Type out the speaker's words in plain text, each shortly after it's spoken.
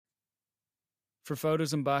For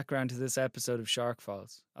photos and background to this episode of Shark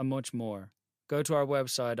Files and much more, go to our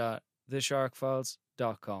website at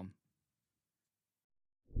thesharkfiles.com.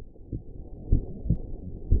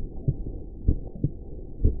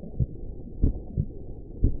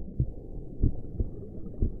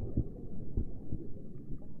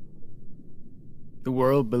 The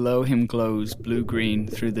world below him glows blue-green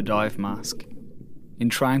through the dive mask. In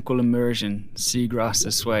tranquil immersion,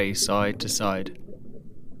 seagrasses sway side to side.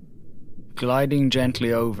 Gliding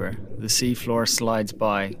gently over, the seafloor slides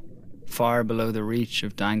by, far below the reach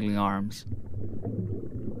of dangling arms.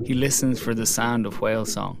 He listens for the sound of whale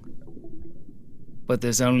song, but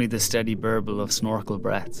there's only the steady burble of snorkel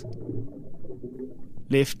breaths.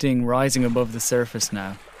 Lifting, rising above the surface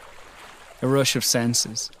now. A rush of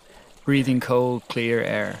senses, breathing cold, clear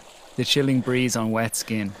air, the chilling breeze on wet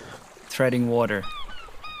skin, threading water.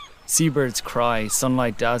 Seabirds cry,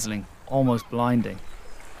 sunlight dazzling, almost blinding.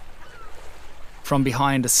 From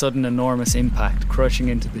behind, a sudden enormous impact crushing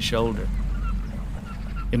into the shoulder.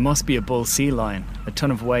 It must be a bull sea lion, a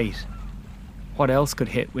ton of weight. What else could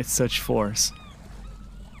hit with such force?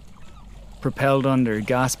 Propelled under,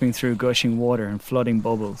 gasping through gushing water and flooding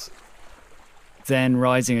bubbles. Then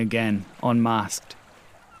rising again, unmasked.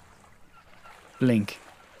 Blink.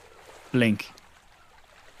 Blink.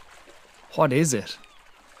 What is it?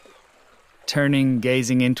 Turning,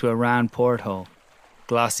 gazing into a round porthole,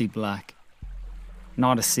 glassy black.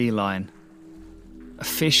 Not a sea lion. A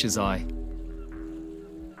fish's eye.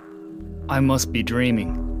 I must be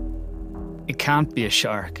dreaming. It can't be a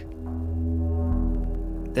shark.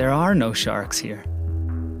 There are no sharks here.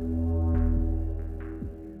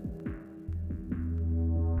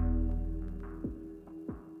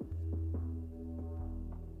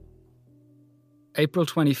 April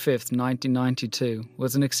 25th, 1992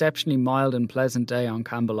 was an exceptionally mild and pleasant day on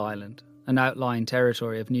Campbell Island, an outlying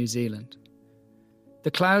territory of New Zealand. The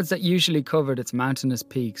clouds that usually covered its mountainous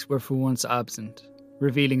peaks were for once absent,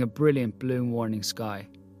 revealing a brilliant blue morning sky.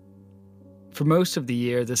 For most of the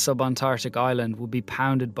year, the subantarctic island would be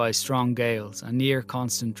pounded by strong gales and near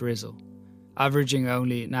constant drizzle, averaging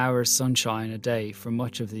only an hour's sunshine a day for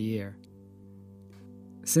much of the year.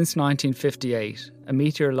 Since 1958, a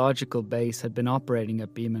meteorological base had been operating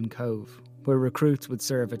at Beaman Cove, where recruits would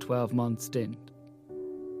serve a 12-month stint.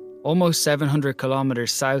 Almost 700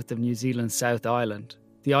 kilometres south of New Zealand's South Island,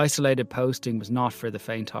 the isolated posting was not for the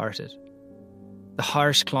faint-hearted. The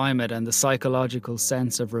harsh climate and the psychological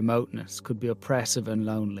sense of remoteness could be oppressive and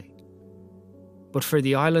lonely. But for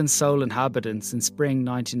the island's sole inhabitants in spring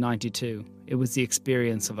 1992, it was the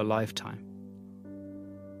experience of a lifetime.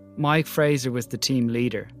 Mike Fraser was the team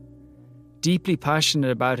leader. Deeply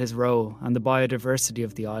passionate about his role and the biodiversity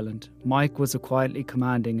of the island, Mike was a quietly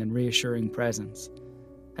commanding and reassuring presence,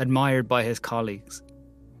 admired by his colleagues.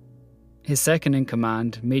 His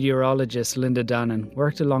second-in-command, meteorologist Linda Dannon,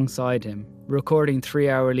 worked alongside him, recording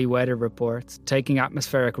 3-hourly weather reports, taking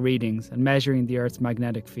atmospheric readings and measuring the Earth's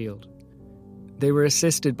magnetic field. They were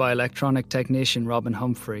assisted by electronic technician Robin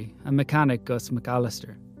Humphrey and mechanic Gus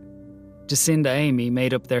McAllister. Jacinda Amy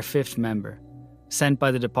made up their fifth member, sent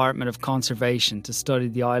by the Department of Conservation to study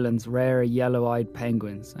the island's rare yellow-eyed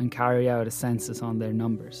penguins and carry out a census on their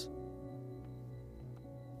numbers.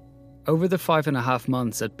 Over the 5.5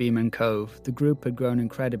 months at Beaman Cove, the group had grown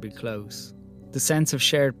incredibly close, the sense of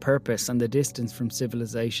shared purpose and the distance from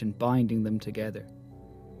civilization binding them together.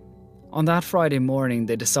 On that Friday morning,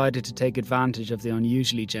 they decided to take advantage of the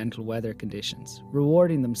unusually gentle weather conditions,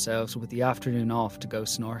 rewarding themselves with the afternoon off to go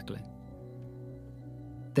snorkeling.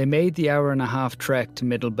 They made the hour-and-a-half trek to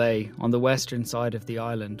Middle Bay on the western side of the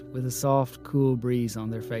island with a soft, cool breeze on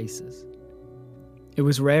their faces. It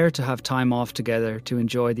was rare to have time off together to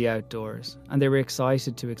enjoy the outdoors, and they were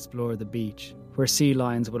excited to explore the beach, where sea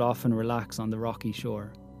lions would often relax on the rocky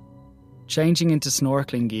shore. Changing into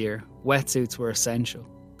snorkeling gear, wetsuits were essential.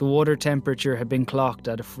 The water temperature had been clocked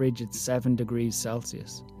at a frigid 7 degrees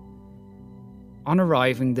Celsius. On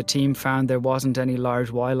arriving, the team found there wasn't any large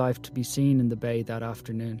wildlife to be seen in the bay that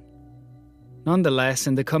afternoon. Nonetheless,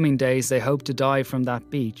 in the coming days they hoped to dive from that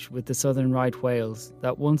beach with the southern right whales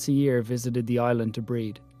that once a year visited the island to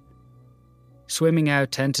breed. Swimming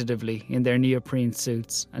out tentatively in their neoprene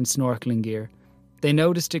suits and snorkeling gear, they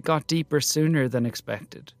noticed it got deeper sooner than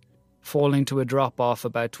expected, falling to a drop-off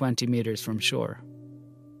about 20 metres from shore.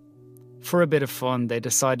 For a bit of fun, they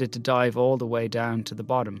decided to dive all the way down to the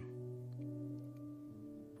bottom.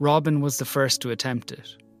 Robin was the first to attempt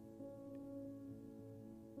it.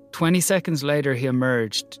 20 seconds later he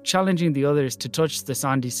emerged, challenging the others to touch the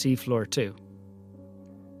sandy seafloor too.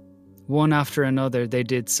 One after another they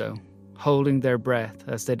did so, holding their breath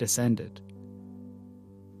as they descended.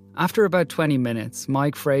 After about 20 minutes,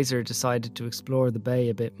 Mike Fraser decided to explore the bay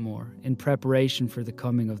a bit more in preparation for the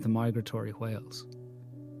coming of the migratory whales.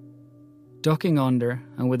 Ducking under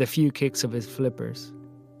and with a few kicks of his flippers,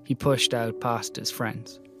 he pushed out past his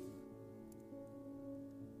friends.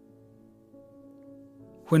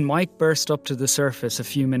 When Mike burst up to the surface a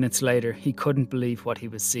few minutes later, he couldn't believe what he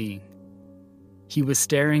was seeing. He was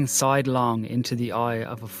staring sidelong into the eye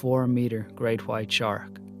of a 4-metre great white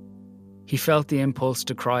shark. He felt the impulse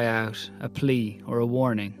to cry out, a plea or a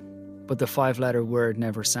warning, but the 5-letter word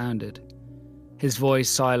never sounded. His voice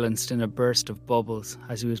silenced in a burst of bubbles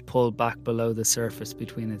as he was pulled back below the surface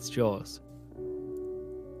between its jaws.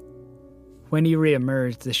 When he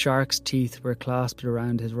re-emerged, the shark's teeth were clasped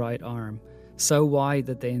around his right arm, so wide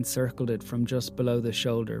that they encircled it from just below the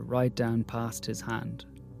shoulder right down past his hand.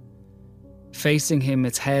 Facing him,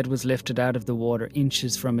 its head was lifted out of the water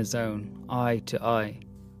inches from his own, eye to eye.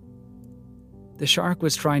 The shark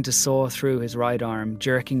was trying to saw through his right arm,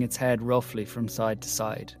 jerking its head roughly from side to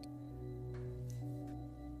side.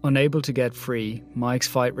 Unable to get free, Mike's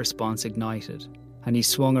fight response ignited, and he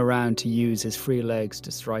swung around to use his free legs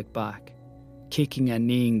to strike back, kicking and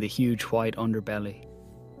kneeing the huge white underbelly.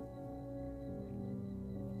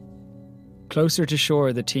 Closer to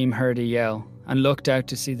shore, the team heard a yell and looked out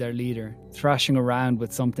to see their leader thrashing around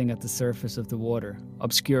with something at the surface of the water,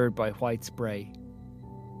 obscured by white spray.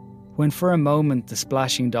 When for a moment the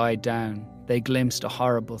splashing died down, they glimpsed a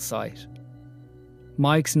horrible sight.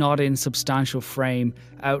 Mike's not insubstantial frame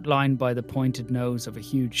outlined by the pointed nose of a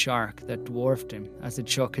huge shark that dwarfed him as it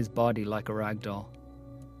shook his body like a rag doll.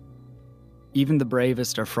 Even the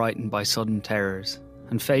bravest are frightened by sudden terrors,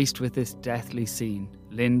 and faced with this deathly scene,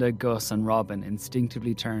 Linda, Gus and Robin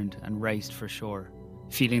instinctively turned and raced for shore,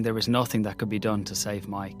 feeling there was nothing that could be done to save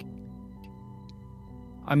Mike.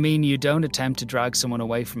 "I mean, you don't attempt to drag someone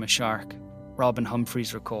away from a shark," Robin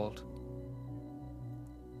Humphries recalled.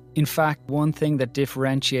 In fact, one thing that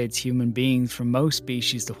differentiates human beings from most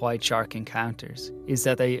species the white shark encounters is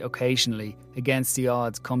that they occasionally, against the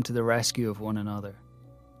odds, come to the rescue of one another.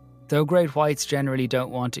 Though great whites generally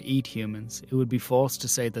don't want to eat humans, it would be false to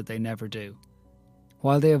say that they never do.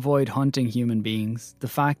 While they avoid hunting human beings, the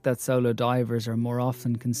fact that solo divers are more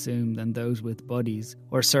often consumed than those with buddies,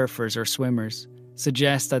 or surfers or swimmers,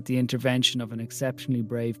 suggests that the intervention of an exceptionally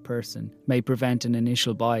brave person may prevent an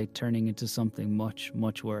initial bite turning into something much,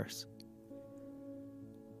 much worse.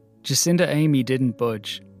 Jacinda Amy didn't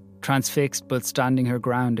budge, transfixed but standing her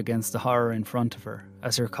ground against the horror in front of her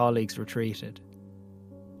as her colleagues retreated.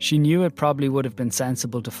 She knew it probably would have been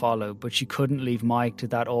sensible to follow, but she couldn't leave Mike to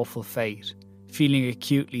that awful fate, feeling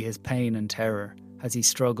acutely his pain and terror as he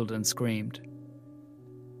struggled and screamed.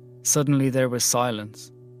 Suddenly there was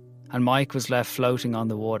silence, and Mike was left floating on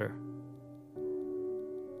the water.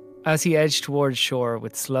 As he edged towards shore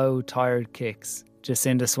with slow, tired kicks,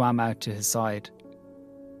 Jacinda swam out to his side.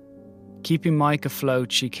 Keeping Mike afloat,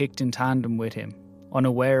 she kicked in tandem with him,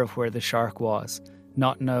 unaware of where the shark was,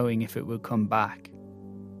 not knowing if it would come back.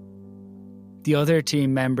 The other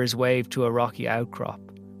team members waved to a rocky outcrop,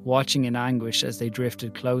 watching in anguish as they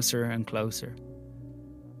drifted closer and closer.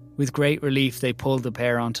 With great relief, they pulled the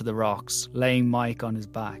pair onto the rocks, laying Mike on his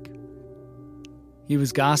back. He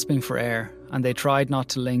was gasping for air, and they tried not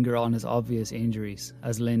to linger on his obvious injuries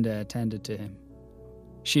as Linda attended to him.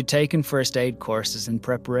 She had taken first aid courses in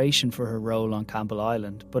preparation for her role on Campbell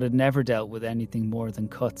Island, but had never dealt with anything more than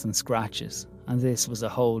cuts and scratches, and this was a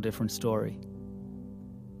whole different story.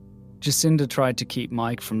 Jacinda tried to keep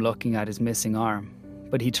Mike from looking at his missing arm,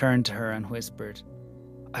 but he turned to her and whispered,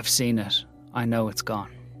 "I've seen it. I know it's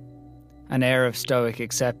gone." An air of stoic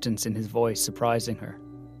acceptance in his voice surprising her.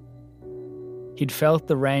 He'd felt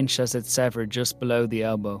the wrench as it severed just below the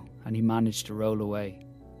elbow, and he managed to roll away.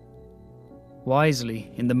 Wisely,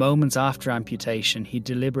 in the moments after amputation, he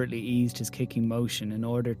deliberately eased his kicking motion in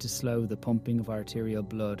order to slow the pumping of arterial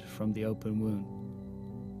blood from the open wound.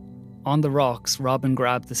 On the rocks, Robin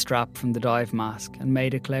grabbed the strap from the dive mask and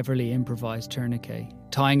made a cleverly improvised tourniquet,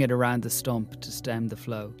 tying it around the stump to stem the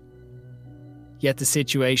flow. Yet the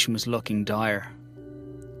situation was looking dire.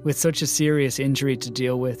 With such a serious injury to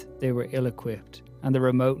deal with, they were ill-equipped, and the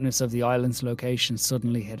remoteness of the island's location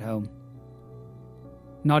suddenly hit home.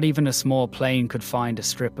 Not even a small plane could find a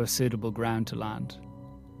strip of suitable ground to land.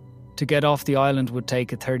 To get off the island would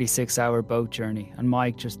take a 36-hour boat journey, and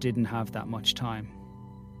Mike just didn't have that much time.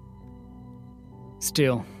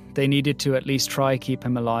 Still, they needed to at least try keep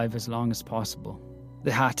him alive as long as possible.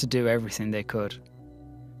 They had to do everything they could.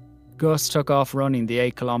 Gus took off running the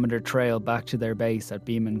 8-kilometre trail back to their base at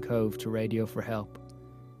Beeman Cove to radio for help.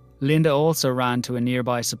 Linda also ran to a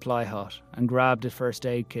nearby supply hut and grabbed a first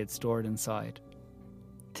aid kit stored inside.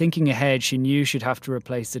 Thinking ahead, she knew she'd have to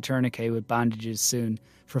replace the tourniquet with bandages soon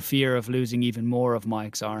for fear of losing even more of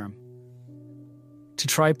Mike's arm. To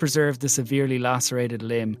try preserve the severely lacerated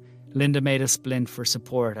limb, Linda made a splint for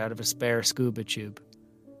support out of a spare scuba tube.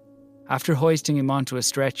 After hoisting him onto a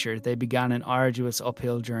stretcher, they began an arduous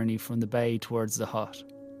uphill journey from the bay towards the hut.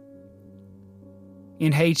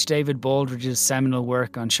 In H. David Baldridge's seminal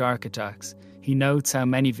work on shark attacks, he notes how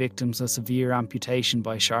many victims of severe amputation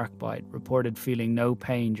by shark bite reported feeling no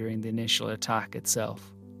pain during the initial attack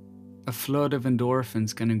itself. A flood of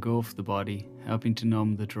endorphins can engulf the body, helping to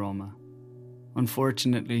numb the trauma.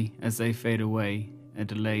 Unfortunately, as they fade away, a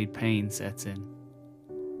delayed pain sets in.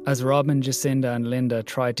 As Robin, Jacinda and Linda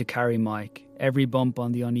tried to carry Mike, every bump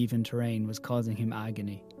on the uneven terrain was causing him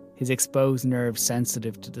agony, his exposed nerves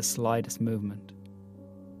sensitive to the slightest movement.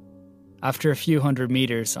 After a few hundred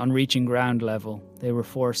metres, on reaching ground level, they were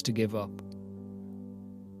forced to give up.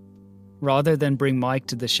 Rather than bring Mike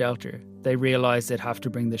to the shelter, they realised they'd have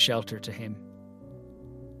to bring the shelter to him.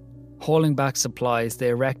 Hauling back supplies, they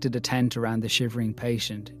erected a tent around the shivering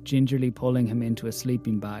patient, gingerly pulling him into a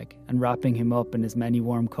sleeping bag and wrapping him up in as many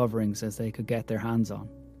warm coverings as they could get their hands on.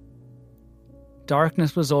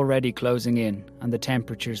 Darkness was already closing in and the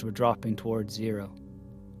temperatures were dropping towards zero.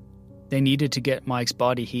 They needed to get Mike's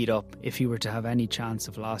body heat up if he were to have any chance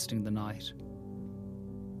of lasting the night.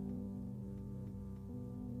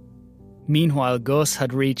 Meanwhile, Gus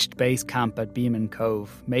had reached base camp at Beeman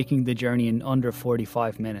Cove, making the journey in under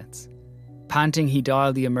 45 minutes. Panting, he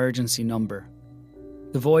dialed the emergency number.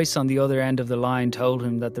 The voice on the other end of the line told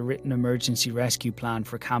him that the written emergency rescue plan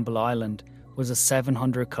for Campbell Island was a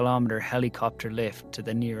 700-kilometre helicopter lift to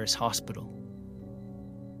the nearest hospital.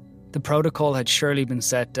 The protocol had surely been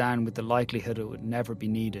set down with the likelihood it would never be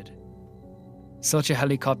needed. Such a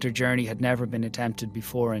helicopter journey had never been attempted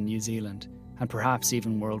before in New Zealand, and perhaps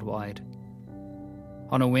even worldwide.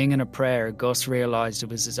 On a wing and a prayer, Gus realised it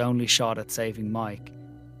was his only shot at saving Mike,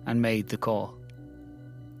 and made the call.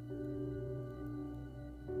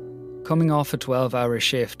 Coming off a 12-hour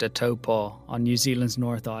shift at Taupo on New Zealand's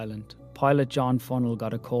North Island, pilot John Funnell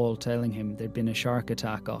got a call telling him there'd been a shark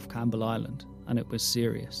attack off Campbell Island, and it was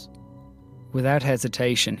serious. Without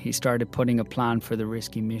hesitation, he started putting a plan for the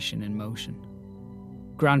risky mission in motion.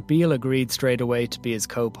 Grant Beale agreed straight away to be his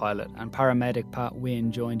co-pilot, and paramedic Pat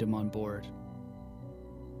Wynne joined him on board.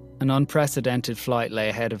 An unprecedented flight lay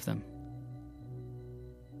ahead of them.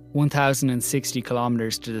 1,060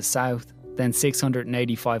 kilometres to the south, then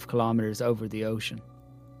 685 kilometres over the ocean.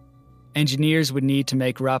 Engineers would need to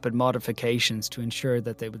make rapid modifications to ensure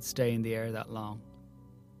that they would stay in the air that long.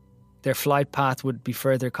 Their flight path would be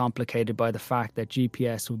further complicated by the fact that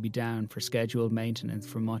GPS would be down for scheduled maintenance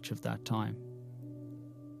for much of that time.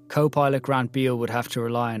 Co-pilot Grant Beale would have to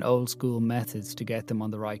rely on old-school methods to get them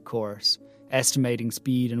on the right course, estimating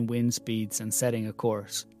speed and wind speeds and setting a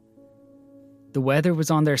course. The weather was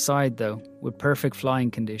on their side though, with perfect flying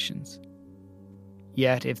conditions.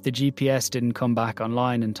 Yet, if the GPS didn't come back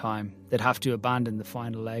online in time, they'd have to abandon the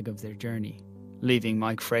final leg of their journey, leaving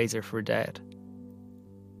Mike Fraser for dead.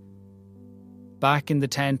 Back in the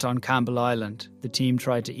tent on Campbell Island, the team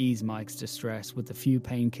tried to ease Mike's distress with the few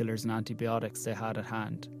painkillers and antibiotics they had at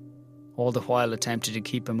hand, all the while attempting to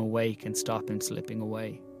keep him awake and stop him slipping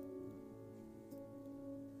away.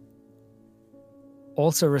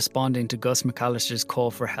 Also responding to Gus McAllister's call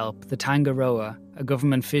for help, the Tangaroa, a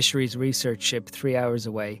government fisheries research ship 3 hours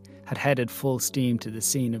away, had headed full steam to the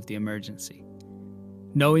scene of the emergency.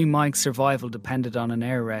 Knowing Mike's survival depended on an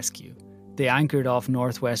air rescue, they anchored off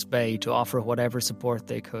Northwest Bay to offer whatever support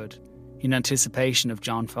they could, in anticipation of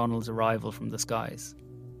John Funnell's arrival from the skies.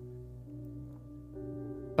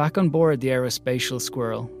 Back on board the aerospatial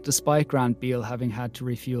Squirrel, despite Grant Beale having had to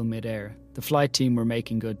refuel mid-air, the flight team were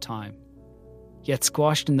making good time. Yet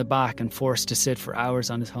squashed in the back and forced to sit for hours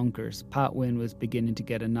on his hunkers, Pat Wynne was beginning to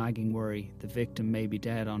get a nagging worry the victim may be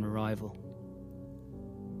dead on arrival.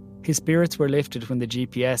 His spirits were lifted when the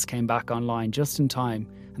GPS came back online just in time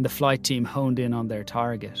and the flight team honed in on their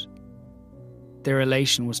target. Their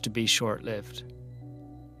elation was to be short-lived.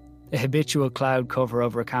 A habitual cloud cover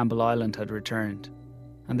over Campbell Island had returned,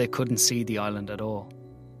 and they couldn't see the island at all.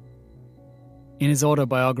 In his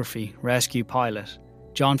autobiography, Rescue Pilot,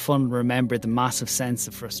 John Funnell remembered the massive sense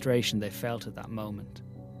of frustration they felt at that moment.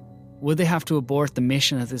 Would they have to abort the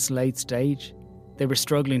mission at this late stage? They were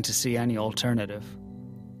struggling to see any alternative.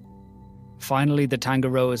 Finally, the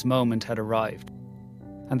Tangaroa's moment had arrived,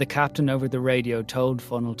 and the captain over the radio told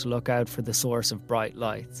Funnell to look out for the source of bright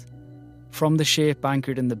lights. From the ship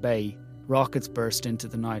anchored in the bay, rockets burst into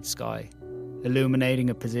the night sky, illuminating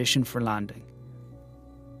a position for landing.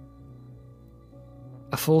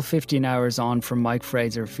 A full 15 hours on from Mike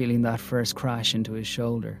Fraser feeling that first crash into his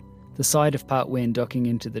shoulder, the sight of Pat Wynne ducking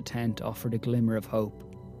into the tent offered a glimmer of hope.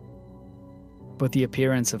 But the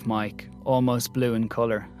appearance of Mike, almost blue in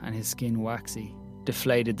colour and his skin waxy,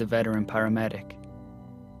 deflated the veteran paramedic.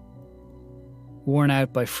 Worn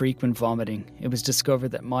out by frequent vomiting, it was discovered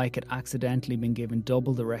that Mike had accidentally been given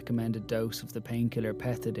double the recommended dose of the painkiller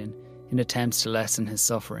Pethidine in attempts to lessen his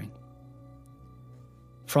suffering.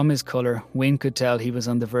 From his colour, Wynne could tell he was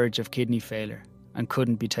on the verge of kidney failure and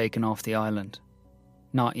couldn't be taken off the island.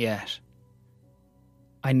 Not yet.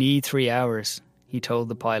 "I need 3 hours," he told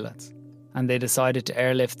the pilots, and they decided to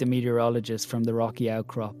airlift the meteorologist from the rocky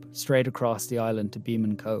outcrop straight across the island to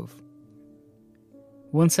Beeman Cove.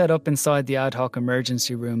 Once set up inside the ad hoc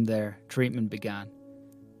emergency room there, treatment began.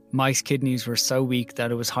 Mike's kidneys were so weak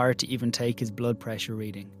that it was hard to even take his blood pressure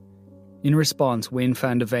reading. In response, Wynne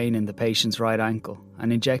found a vein in the patient's right ankle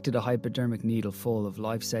and injected a hypodermic needle full of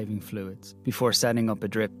life-saving fluids before setting up a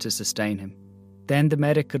drip to sustain him. Then the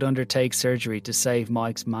medic could undertake surgery to save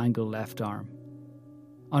Mike's mangled left arm.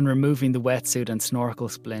 On removing the wetsuit and snorkel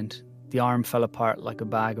splint, the arm fell apart like a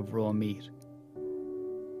bag of raw meat.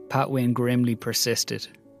 Pat Wynne grimly persisted,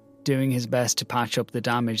 doing his best to patch up the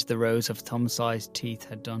damage the rows of thumb-sized teeth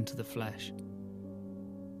had done to the flesh.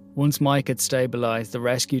 Once Mike had stabilised, the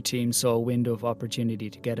rescue team saw a window of opportunity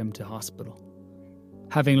to get him to hospital.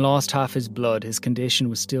 Having lost half his blood, his condition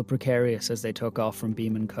was still precarious as they took off from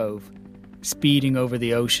Beeman Cove, speeding over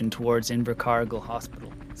the ocean towards Invercargill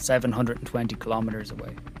Hospital, 720 kilometres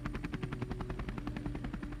away.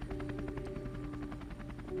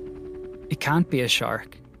 It can't be a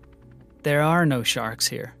shark. There are no sharks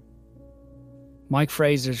here. Mike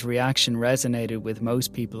Fraser's reaction resonated with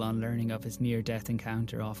most people on learning of his near-death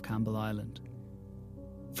encounter off Campbell Island.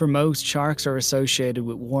 For most, sharks are associated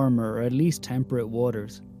with warmer or at least temperate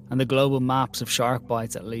waters, and the global maps of shark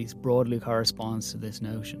bites at least broadly corresponds to this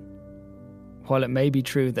notion. While it may be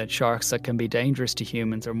true that sharks that can be dangerous to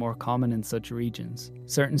humans are more common in such regions,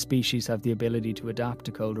 certain species have the ability to adapt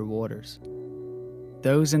to colder waters.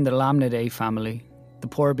 Those in the Lamnidae family, the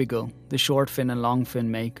porbeagle, the shortfin and longfin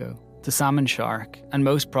mako, the salmon shark, and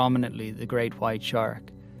most prominently the great white shark,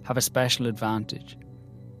 have a special advantage.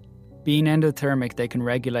 Being endothermic, they can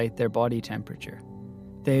regulate their body temperature.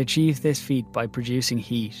 They achieve this feat by producing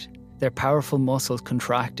heat, their powerful muscles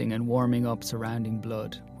contracting and warming up surrounding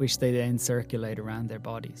blood, which they then circulate around their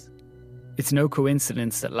bodies. It's no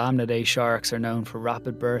coincidence that Lamnidae sharks are known for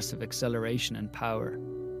rapid bursts of acceleration and power.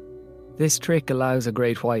 This trick allows a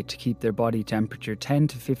great white to keep their body temperature 10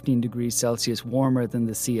 to 15 degrees Celsius warmer than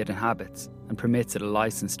the sea it inhabits and permits it a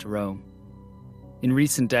license to roam. In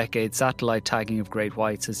recent decades, satellite tagging of great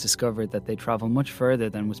whites has discovered that they travel much further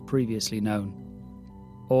than was previously known.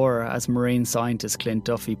 Or, as marine scientist Clint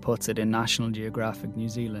Duffy puts it in National Geographic New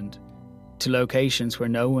Zealand, to locations where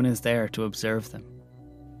no one is there to observe them.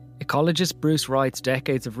 Ecologist Bruce Wright's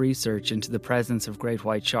decades of research into the presence of great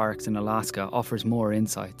white sharks in Alaska offers more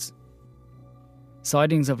insights.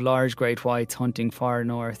 Sightings of large great whites hunting far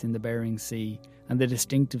north in the Bering Sea and the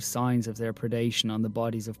distinctive signs of their predation on the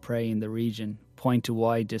bodies of prey in the region point to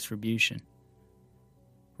wide distribution.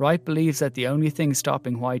 Wright believes that the only thing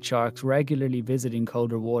stopping white sharks regularly visiting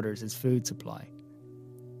colder waters is food supply.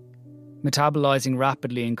 Metabolizing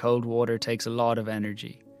rapidly in cold water takes a lot of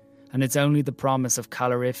energy, and it's only the promise of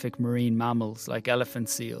calorific marine mammals like elephant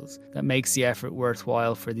seals that makes the effort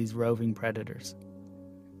worthwhile for these roving predators.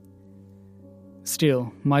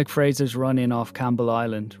 Still, Mike Fraser's run-in off Campbell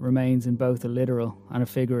Island remains in both a literal and a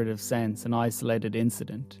figurative sense an isolated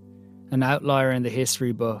incident, an outlier in the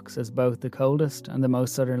history books as both the coldest and the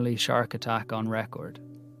most southerly shark attack on record.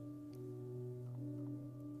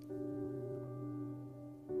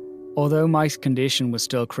 Although Mike's condition was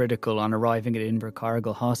still critical on arriving at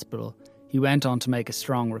Invercargill Hospital, he went on to make a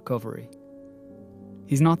strong recovery.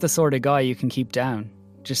 He's not the sort of guy you can keep down,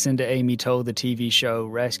 Jacinda Amy told the TV show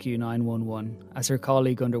Rescue 911 as her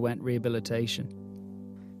colleague underwent rehabilitation.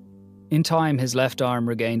 In time, his left arm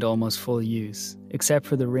regained almost full use, except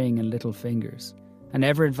for the ring and little fingers, and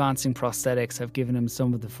ever-advancing prosthetics have given him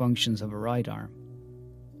some of the functions of a right arm.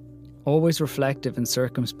 Always reflective and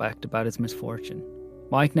circumspect about his misfortune,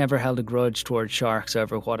 Mike never held a grudge towards sharks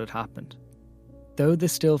over what had happened. Though the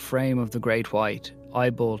still frame of the great white,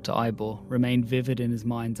 eyeball to eyeball, remained vivid in his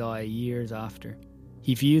mind's eye years after,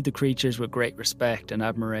 he viewed the creatures with great respect and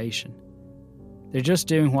admiration. "They're just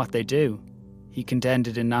doing what they do," he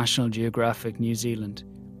contended in National Geographic New Zealand,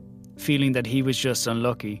 feeling that he was just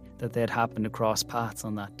unlucky that they had happened to cross paths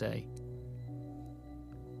on that day.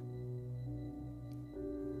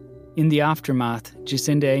 In the aftermath,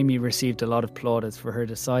 Jacinda Amy received a lot of plaudits for her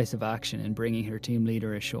decisive action in bringing her team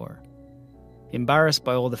leader ashore. Embarrassed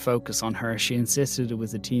by all the focus on her, she insisted it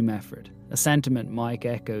was a team effort, a sentiment Mike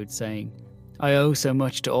echoed, saying, "I owe so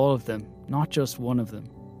much to all of them, not just one of them."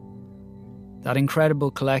 That incredible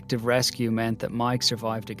collective rescue meant that Mike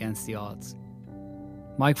survived against the odds.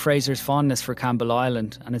 Mike Fraser's fondness for Campbell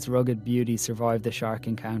Island and its rugged beauty survived the shark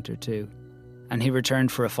encounter too, and he returned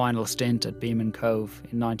for a final stint at Beeman Cove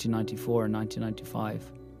in 1994 and 1995.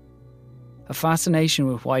 A fascination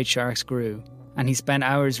with white sharks grew, and he spent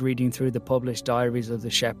hours reading through the published diaries of the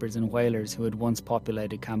shepherds and whalers who had once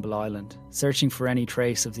populated Campbell Island, searching for any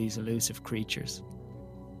trace of these elusive creatures.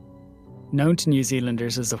 Known to New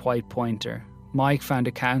Zealanders as the White Pointer, Mike found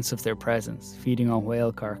accounts of their presence, feeding on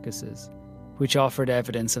whale carcasses, which offered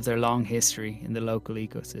evidence of their long history in the local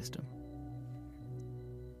ecosystem.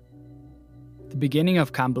 The beginning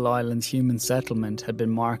of Campbell Island's human settlement had been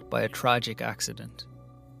marked by a tragic accident.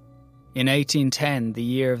 In 1810, the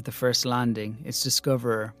year of the first landing, its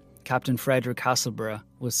discoverer, Captain Frederick Hasselborough,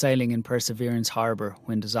 was sailing in Perseverance Harbour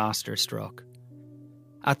when disaster struck.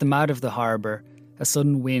 At the mouth of the harbour, a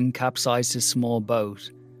sudden wind capsized his small boat,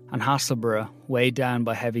 and Hasselborough, weighed down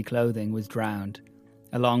by heavy clothing, was drowned,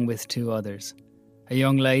 along with two others, a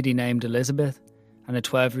young lady named Elizabeth and a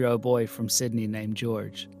 12-year-old boy from Sydney named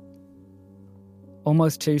George.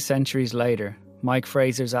 Almost 2 centuries later, Mike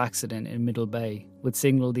Fraser's accident in Middle Bay would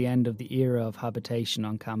signal the end of the era of habitation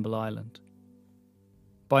on Campbell Island.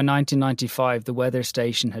 By 1995, the weather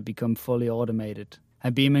station had become fully automated,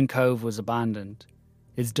 and Beeman Cove was abandoned,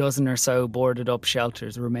 its dozen or so boarded up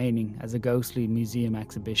shelters remaining as a ghostly museum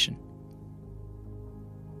exhibition.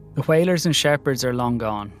 The whalers and shepherds are long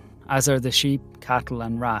gone, as are the sheep, cattle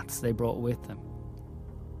and rats they brought with them.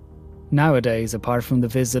 Nowadays, apart from the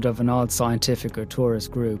visit of an odd scientific or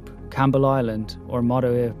tourist group, Campbell Island, or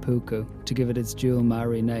Motuiapuku, to give it its dual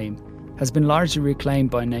Maori name, has been largely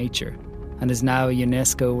reclaimed by nature and is now a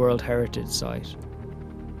UNESCO World Heritage Site.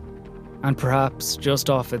 And perhaps just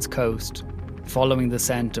off its coast, following the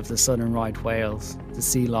scent of the southern right whales, the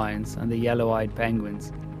sea lions and the yellow-eyed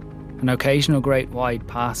penguins, an occasional great white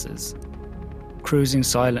passes, cruising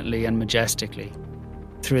silently and majestically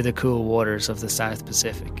through the cool waters of the South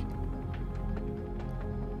Pacific.